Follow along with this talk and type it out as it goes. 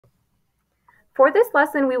For this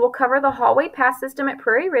lesson, we will cover the hallway pass system at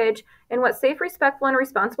Prairie Ridge and what safe, respectful, and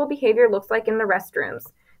responsible behavior looks like in the restrooms.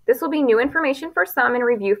 This will be new information for some and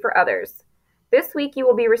review for others. This week, you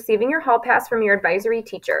will be receiving your hall pass from your advisory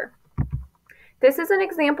teacher. This is an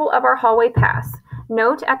example of our hallway pass.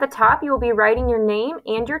 Note at the top, you will be writing your name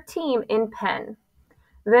and your team in pen.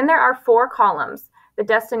 Then there are 4 columns: the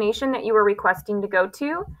destination that you are requesting to go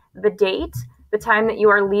to, the date, the time that you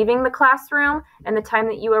are leaving the classroom, and the time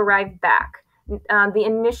that you arrive back. The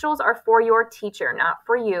initials are for your teacher, not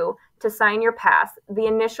for you, to sign your pass. The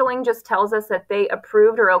initialing just tells us that they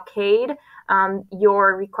approved or okayed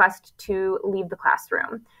your request to leave the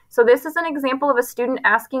classroom. So this is an example of a student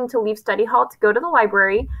asking to leave study hall to go to the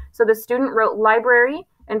library. So the student wrote library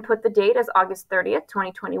and put the date as August 30th,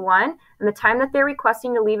 2021, and the time that they're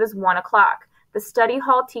requesting to leave is 1 o'clock. The study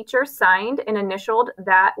hall teacher signed and initialed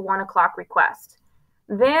that 1 o'clock request.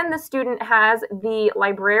 Then the student has the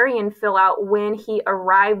librarian fill out when he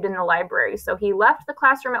arrived in the library. So he left the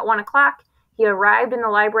classroom at 1 o'clock, he arrived in the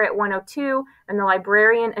library at 1:02, and the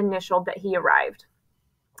librarian initialed that he arrived.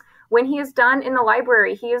 When he is done in the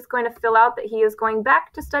library, he is going to fill out that he is going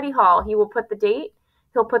back to study hall. He will put the date,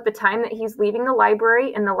 he'll put the time that he's leaving the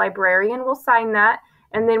library, and the librarian will sign that.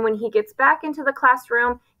 And then when he gets back into the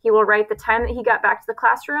classroom, he will write the time that he got back to the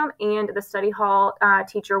classroom, and the study hall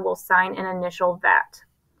teacher will sign and initial that.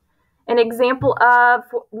 An example of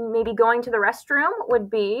maybe going to the restroom would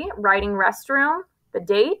be writing restroom, the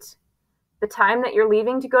date, the time that you're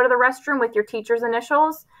leaving to go to the restroom with your teacher's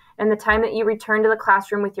initials, and the time that you return to the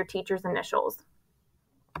classroom with your teacher's initials.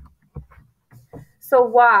 So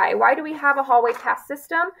why do we have a hallway pass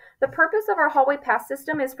system? The purpose of our hallway pass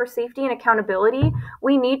system is for safety and accountability.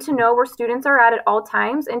 We need to know where students are at all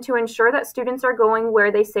times and to ensure that students are going where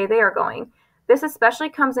they say they are going. This especially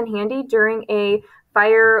comes in handy during a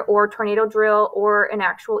fire or tornado drill or an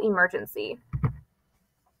actual emergency.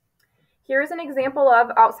 Here's an example of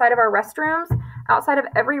outside of our restrooms. Outside of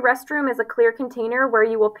every restroom is a clear container where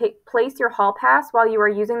you will place your hall pass while you are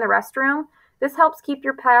using the restroom. This helps keep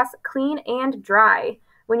your pass clean and dry.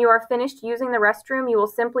 When you are finished using the restroom, you will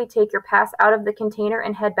simply take your pass out of the container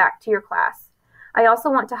and head back to your class. I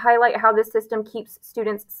also want to highlight how this system keeps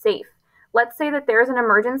students safe. Let's say that there is an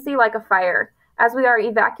emergency like a fire. As we are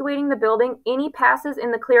evacuating the building, any passes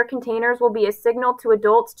in the clear containers will be a signal to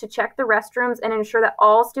adults to check the restrooms and ensure that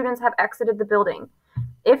all students have exited the building.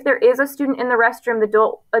 If there is a student in the restroom,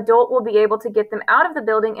 the adult will be able to get them out of the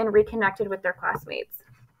building and reconnected with their classmates.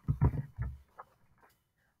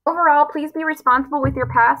 Overall, please be responsible with your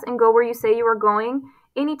pass and go where you say you are going.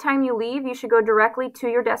 Anytime you leave, you should go directly to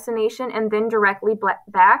your destination and then directly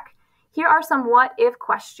back. Here are some what-if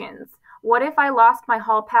questions. What if I lost my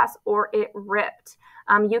hall pass or it ripped?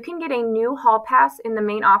 You can get a new hall pass in the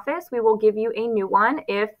main office. We will give you a new one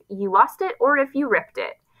if you lost it or if you ripped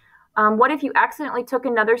it. What if you accidentally took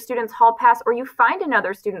another student's hall pass or you find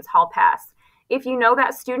another student's hall pass? If you know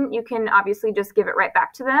that student, you can obviously just give it right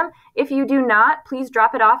back to them. If you do not, please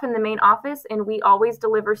drop it off in the main office, and we always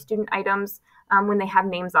deliver student items when they have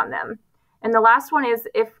names on them. And the last one is,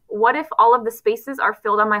 what if all of the spaces are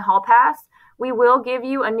filled on my hall pass? We will give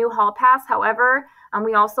you a new hall pass. However,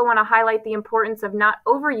 we also want to highlight the importance of not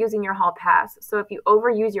overusing your hall pass. So if you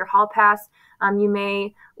overuse your hall pass, you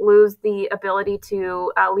may lose the ability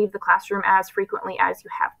to leave the classroom as frequently as you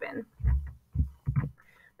have been.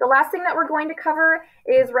 The last thing that we're going to cover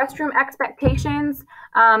is restroom expectations.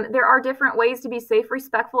 There are different ways to be safe,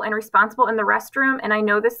 respectful, and responsible in the restroom. And I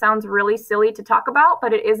know this sounds really silly to talk about,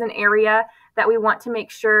 but it is an area that we want to make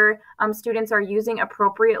sure students are using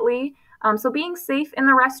appropriately. So being safe in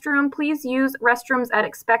the restroom, please use restrooms at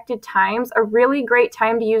expected times. A really great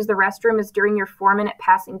time to use the restroom is during your 4-minute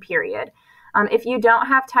passing period. If you don't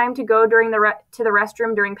have time to go to the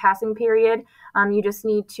restroom during passing period, you just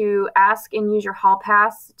need to ask and use your hall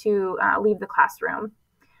pass to leave the classroom.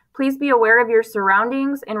 Please be aware of your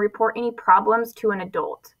surroundings and report any problems to an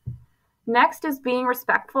adult. Next is being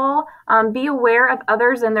respectful. Be aware of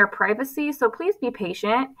others and their privacy, so please be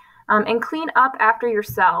patient. And clean up after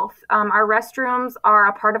yourself. Our restrooms are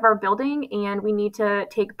a part of our building, and we need to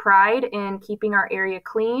take pride in keeping our area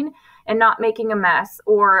clean and not making a mess,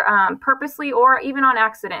 or purposely or even on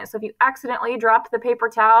accident. So if you accidentally drop the paper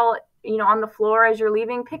towel, on the floor as you're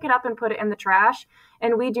leaving, pick it up and put it in the trash.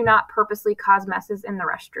 And we do not purposely cause messes in the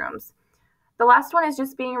restrooms. The last one is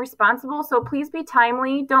just being responsible. So please be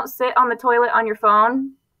timely. Don't sit on the toilet on your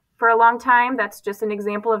phone for a long time. That's just an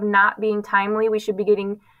example of not being timely. We should be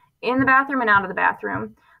getting in the bathroom and out of the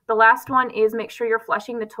bathroom. The last one is make sure you're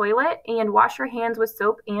flushing the toilet and wash your hands with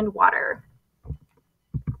soap and water.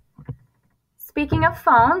 Speaking of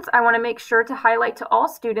phones, I want to make sure to highlight to all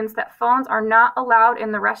students that phones are not allowed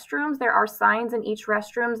in the restrooms. There are signs in each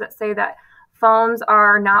restroom that say that phones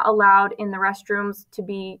are not allowed in the restrooms to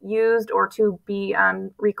be used or to be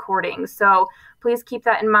recording. So please keep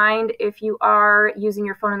that in mind if you are using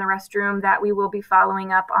your phone in the restroom, that we will be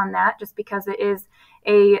following up on that, just because it is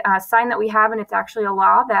a sign that we have, and it's actually a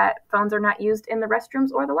law that phones are not used in the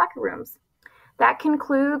restrooms or the locker rooms. That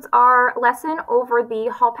concludes our lesson over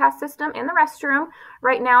the hall pass system in the restroom.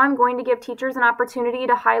 Right now, I'm going to give teachers an opportunity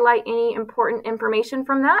to highlight any important information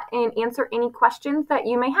from that and answer any questions that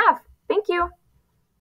you may have. Thank you.